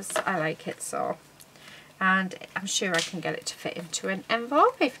it because I like it so. And I'm sure I can get it to fit into an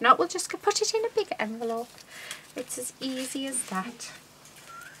envelope. If not, we'll just put it in a big envelope. It's as easy as that.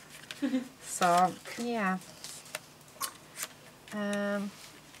 So, yeah.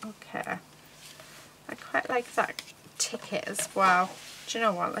 Okay. I quite like that ticket as well. Do you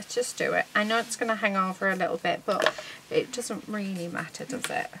know what? Let's just do it. I know it's going to hang over a little bit, but it doesn't really matter, does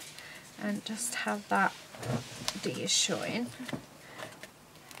it? And just have that D showing.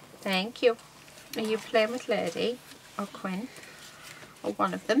 Thank you. Are you playing with Lady or Quinn? Or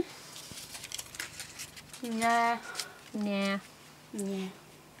one of them? Nah. Nah. Yeah.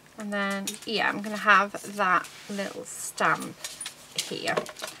 And then, yeah, I'm going to have that little stamp here.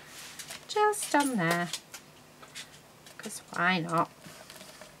 Just on there. Because why not?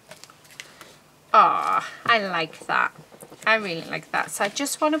 Oh, I like that. I really like that. So I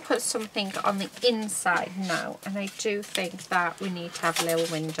just want to put something on the inside now. And I do think that we need to have a little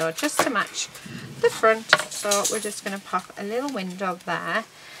window just to match the front. So we're just going to pop a little window there.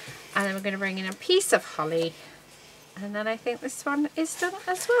 And then we're going to bring in a piece of holly. And then I think this one is done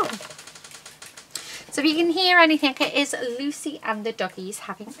as well. So if you can hear anything, it is Lucy and the doggies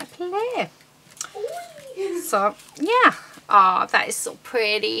having a play. So, yeah. Oh, that is so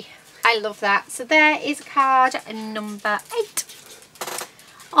pretty. I love that. So there is card number 8.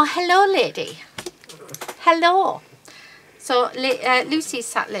 Oh, hello, Lady. Hello. So Lucy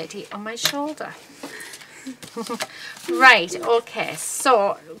sat Lady on my shoulder. Right, okay.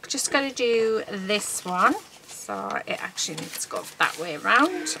 So just going to do this one. So it actually needs to go that way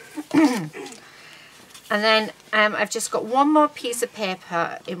around. And then I've just got one more piece of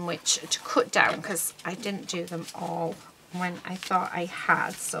paper in which to cut down because I didn't do them all when I thought I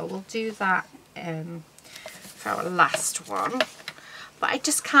had. So we'll do that for our last one. But I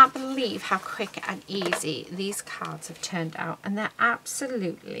just can't believe how quick and easy these cards have turned out. And they're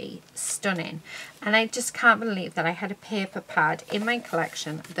absolutely stunning. And I just can't believe that I had a paper pad in my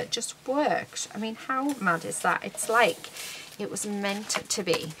collection that just worked. I mean, how mad is that? It's like it was meant to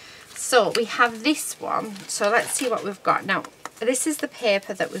be. So we have this one. So let's see what we've got. Now, this is the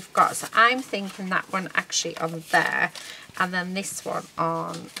paper that we've got. So I'm thinking that one actually on there. And then this one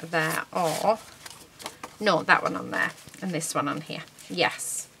on there. Or, no, that one on there. And this one on here.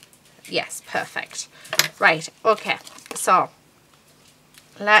 Yes. Yes, perfect. Right, okay, so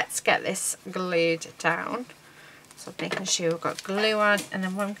let's get this glued down. So making sure we've got glue on, and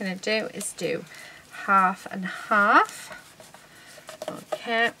then what I'm going to do is do half and half.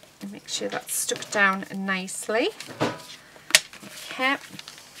 Okay, and make sure that's stuck down nicely. Okay,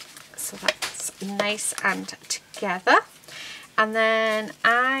 so that's nice and together. And then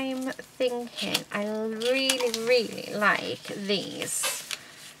I'm thinking I really like these,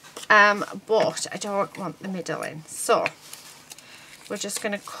 but I don't want the middle in. So we're just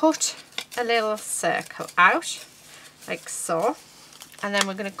going to cut a little circle out like so, and then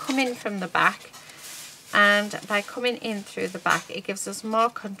we're going to come in from the back, and by coming in through the back it gives us more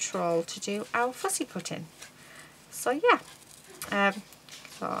control to do our fussy cutting. So yeah,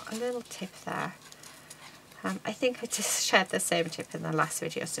 so a little tip there. I think I just shared the same tip in the last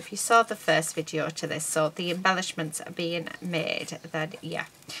video, so if you saw the first video to this, so the embellishments are being made, then yeah,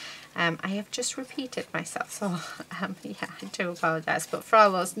 I have just repeated myself, so yeah, I do apologise, but for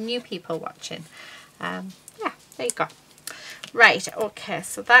all those new people watching, yeah, there you go. Right, okay,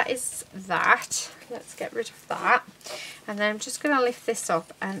 so that is that. Let's get rid of that, and then I'm just going to lift this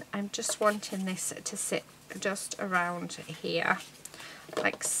up, and I'm just wanting this to sit just around here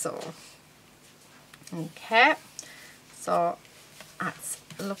like so. Okay, so that's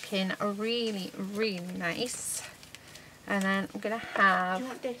looking really nice. And then I'm gonna have, Do you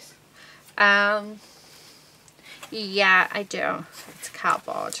want this? yeah, I do. It's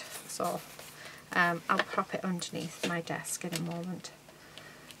cardboard, so I'll prop it underneath my desk in a moment.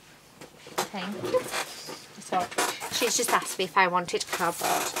 Thank you. So she's just asked me if I wanted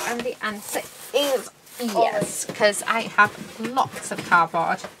cardboard, and the answer is yes, because I have lots of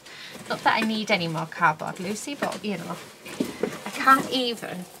cardboard. Not that I need any more cardboard, Lucy, but you know, I can't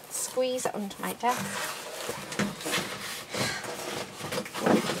even squeeze it under my desk.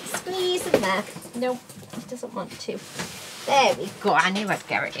 Squeeze in there. Nope, it doesn't want to. There we go. I knew I'd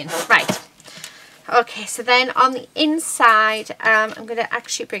get it in. Right. Okay, so then on the inside, I'm going to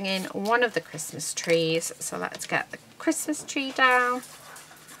actually bring in one of the Christmas trees. So let's get the Christmas tree down.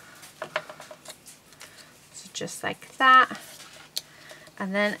 So just like that.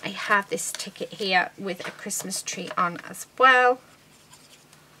 And then I have this ticket here with a Christmas tree on as well.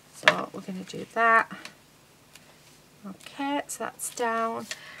 So we're going to do that. Okay, so that's down.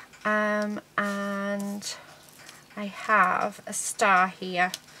 And I have a star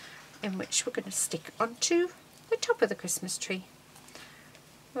here in which we're going to stick onto the top of the Christmas tree.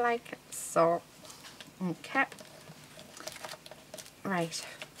 Like so. Okay. Right,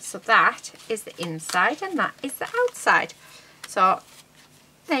 so that is the inside and that is the outside. So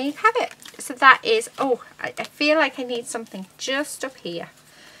there you have it. So that is, oh, I feel like I need something just up here.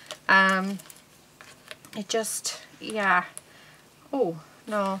 It just, yeah. Oh,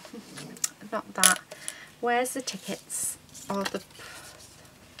 no, not that. Where's the tickets? Oh, the,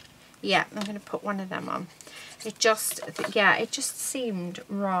 yeah, I'm going to put one of them on. It just, yeah, it just seemed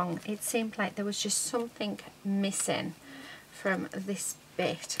wrong. It seemed like there was just something missing from this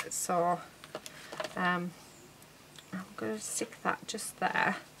bit. So, I'm going to stick that just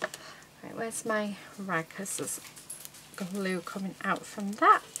there. Right, where's my rag? Because there's glue coming out from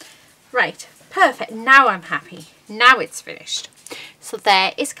that. Right, perfect. Now I'm happy. Now it's finished. So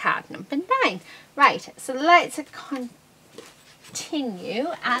there is card number 9. Right, so let's continue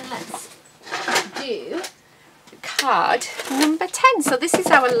and let's do card number 10. So this is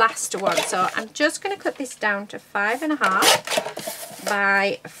our last one. So I'm just going to cut this down to 5.5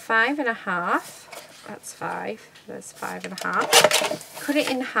 by 5.5. That's 5. There's 5.5. Cut it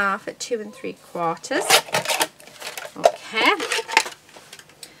in half at 2 3/4. Okay.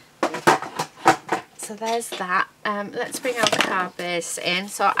 So there's that. Let's bring our card base in.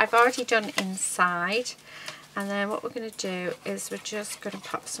 So I've already done inside, and then what we're going to do is we're just going to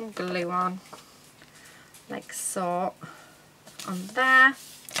pop some glue on, like so, on there,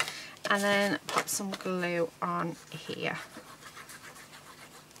 and then pop some glue on here,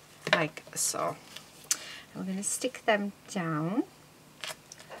 like so. And we're going to stick them down.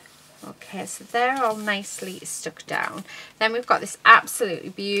 Okay, so they're all nicely stuck down. Then we've got this absolutely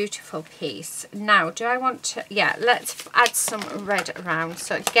beautiful piece. Now, do I want to, yeah, let's add some red around.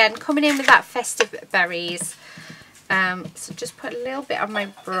 So again, coming in with that festive berries. So just put a little bit on my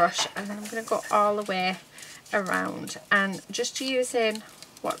brush, and then I'm going to go all the way around, and just using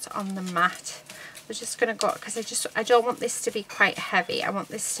what's on the mat. We're just going to go, because I don't want this to be quite heavy. I want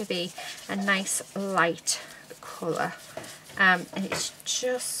this to be a nice light colour. And it's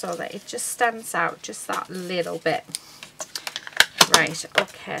just so that it just stands out just that little bit. Right,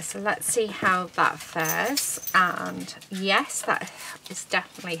 okay, so let's see how that fares. And yes, that is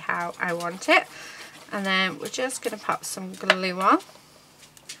definitely how I want it. And then we're just going to pop some glue on.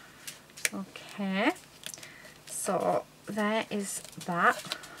 Okay, so there is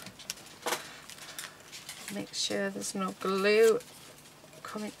that. Make sure there's no glue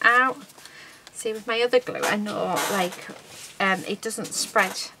coming out. See, with my other glue, I know like it doesn't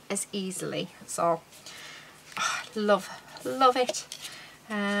spread as easily. So love it.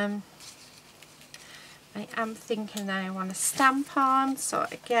 I am thinking that I want to stamp on. So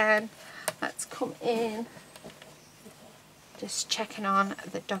again, let's come in. Just checking on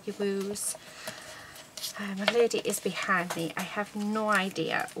the doggy woos. My lady is behind me. I have no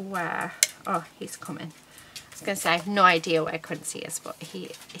idea where. Oh, he's coming. I was going to say I have no idea where Quincy is, but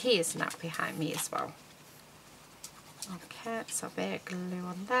he is now behind me as well. Okay, so a bit of glue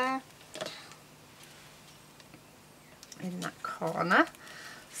on there. In that corner.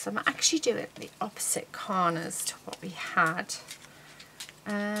 So I'm actually doing the opposite corners to what we had.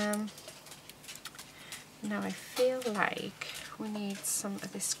 Now I feel like we need some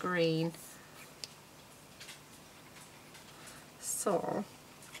of this green. So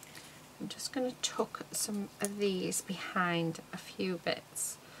I'm just going to tuck some of these behind a few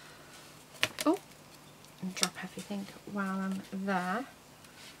bits. Oh, and drop everything while I'm there.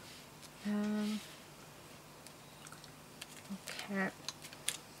 Okay.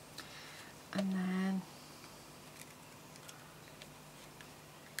 And then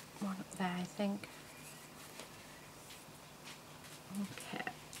one up there, I think. Okay,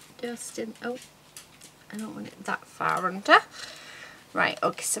 just in, oh, I don't want it that far under. Right,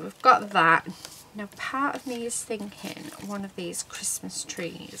 okay, so we've got that. Now part of me is thinking one of these Christmas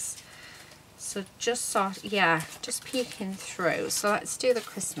trees. So just sort, yeah, just peeking through. So let's do the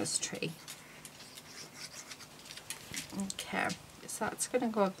Christmas tree. Okay, so that's going to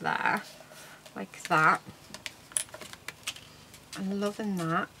go there, like that. I'm loving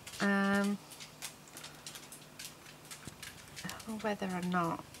that. I don't know whether or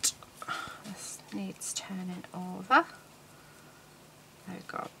not this needs turning over. There we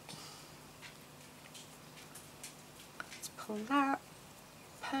go. Let's pull that.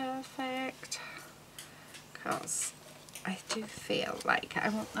 Perfect. Because I do feel like I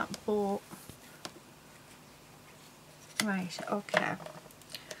want that bow. Right, okay.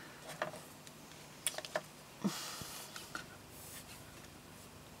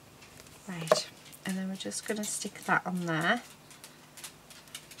 Right, and then we're just going to stick that on there.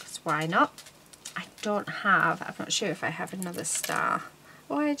 Because why not? I don't have, I'm not sure if I have another star.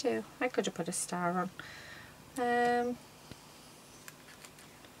 Oh, I do. I could have put a star on.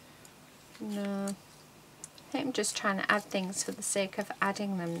 No. I think I'm just trying to add things for the sake of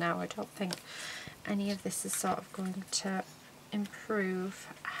adding them now. I don't think any of this is sort of going to improve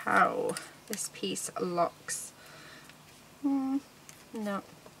how this piece looks. No.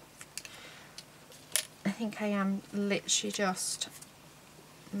 I think I am literally just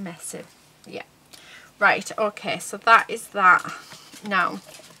messing. Yeah. Right, okay, so that is that. Now,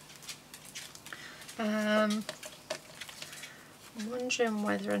 I'm wondering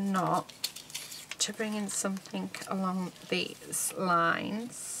whether or not to bring in something along these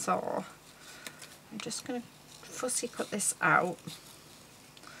lines. So I'm just going to fussy cut this out.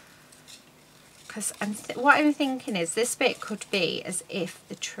 Because what I'm thinking is this bit could be as if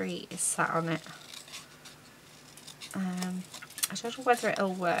the tree is sat on it. I don't know whether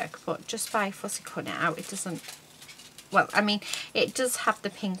it'll work, but just by fussy cutting it out, it doesn't, well, I mean, it does have the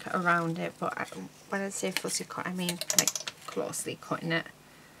pink around it, but when I say fussy cut, I mean like closely cutting it.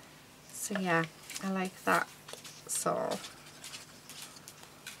 So yeah, I like that. So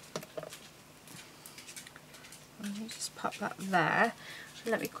let me just pop that there.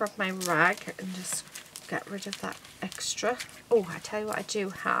 Let me grab my rag and just get rid of that extra. Oh, I tell you what I do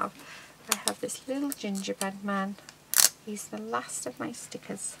have. I have this little gingerbread man. He's the last of my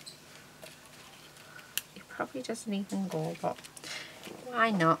stickers. He probably doesn't even go, but why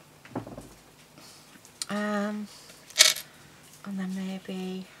not? And then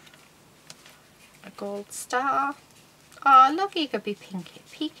maybe a gold star. Oh, look, he could be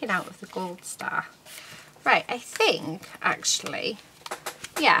peeking out of the gold star. Right, I think actually,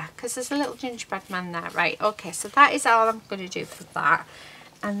 yeah, because there's a little gingerbread man there. Right, okay, so that is all I'm going to do for that.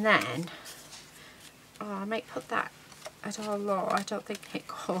 And then, oh, I might put that at all low. I don't think it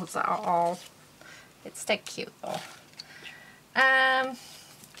goes at all. It's dead cute though. I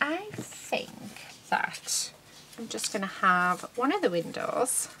think that I'm just going to have one of the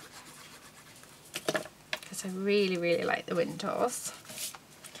windows, because I really, really like the windows.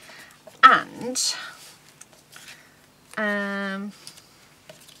 And No.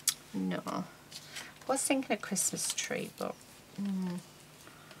 I was thinking a Christmas tree, but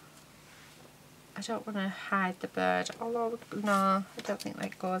I don't want to hide the bird. Although, no, I don't think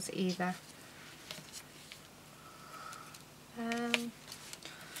that goes either. I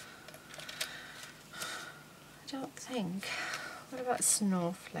don't think. What about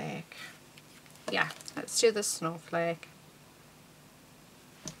snowflake? Yeah, let's do the snowflake.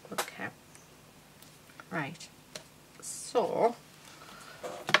 Okay. Right. So,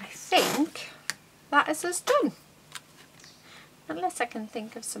 I think that is us done. Unless I can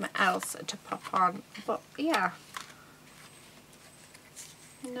think of something else to pop on. But yeah.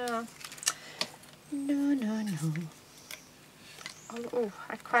 No. No. Oh,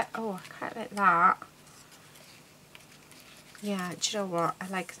 I quite like that. Yeah, do you know what? I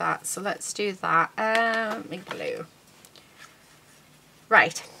like that. So let's do that. Make glue.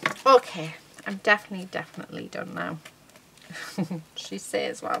 Right. Okay. I'm definitely done now. She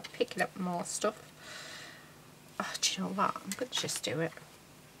says, well, picking up more stuff. Oh, do you know what? I'm going to just do it.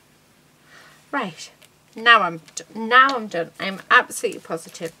 Right. Now I'm done. I'm absolutely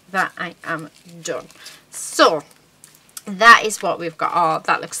positive that I am done. So, that is what we've got. Oh,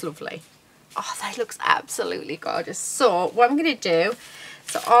 that looks lovely. Oh, that looks absolutely gorgeous. So, what I'm going to do,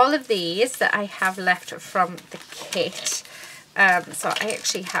 so all of these that I have left from the kit, so I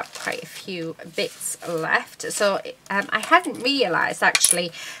actually have quite a few bits left. So I hadn't realised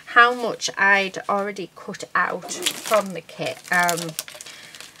actually how much I'd already cut out from the kit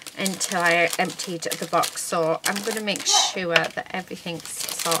until I emptied the box. So I'm going to make sure that everything's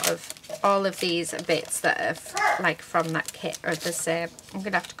sort of, all of these bits that are like from that kit are the same. I'm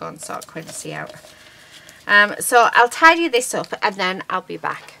going to have to go and sort Quincy out. So I'll tidy this up and then I'll be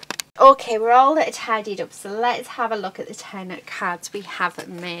back. Okay, we're all tidied up, so let's have a look at the 10 cards we have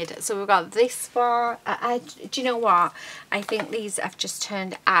made. So we've got this one. Do you know what? I think these have just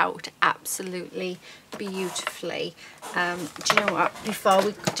turned out absolutely beautifully. Do you know what? Before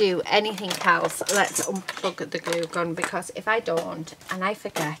we do anything else, let's unplug the glue gun, because if I don't and I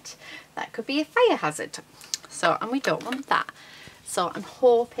forget, that could be a fire hazard. So, and we don't want that. So I'm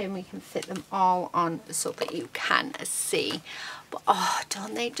hoping we can fit them all on so that you can see. But oh,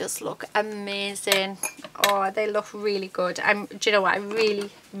 don't they just look amazing? Oh, they look really good. Do you know what? I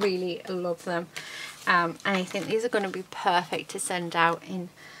really love them. And I think these are going to be perfect to send out in,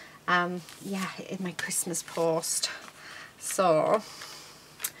 yeah, in my Christmas post. So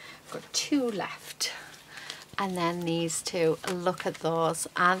I've got 2 left. And then these 2, look at those,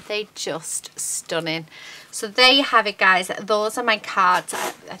 aren't they just stunning? So there you have it, guys. Those are my cards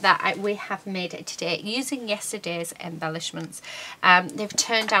that we have made today using yesterday's embellishments. They've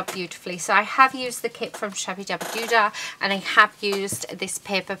turned out beautifully. So I have used the kit from Shabby Dabba Doodah, and I have used this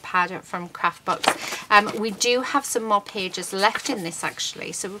paper pad from Craftbox. We do have some more pages left in this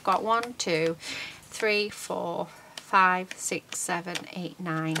actually. So we've got 1, 2, 3, 4, 5, 6, 7, 8,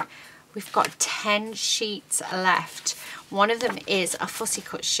 9. We've got 10 sheets left. One of them is a fussy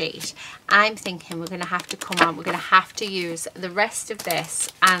cut sheet. I'm thinking we're going to have to come on. We're going to have to use the rest of this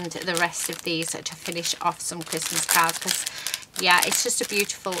and the rest of these to finish off some Christmas cards, because yeah, it's just a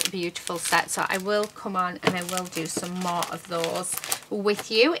beautiful set. So I will come on and I will do some more of those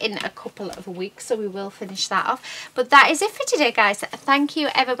with you in a couple of weeks, so we will finish that off. But that is it for today, guys. Thank you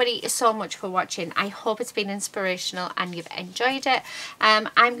everybody so much for watching. I hope it's been inspirational and you've enjoyed it. I'm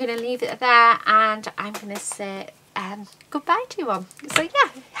going to leave it there and I'm going to say goodbye to you all. So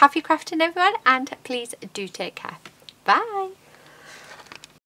yeah, happy crafting everyone, and please do take care. Bye.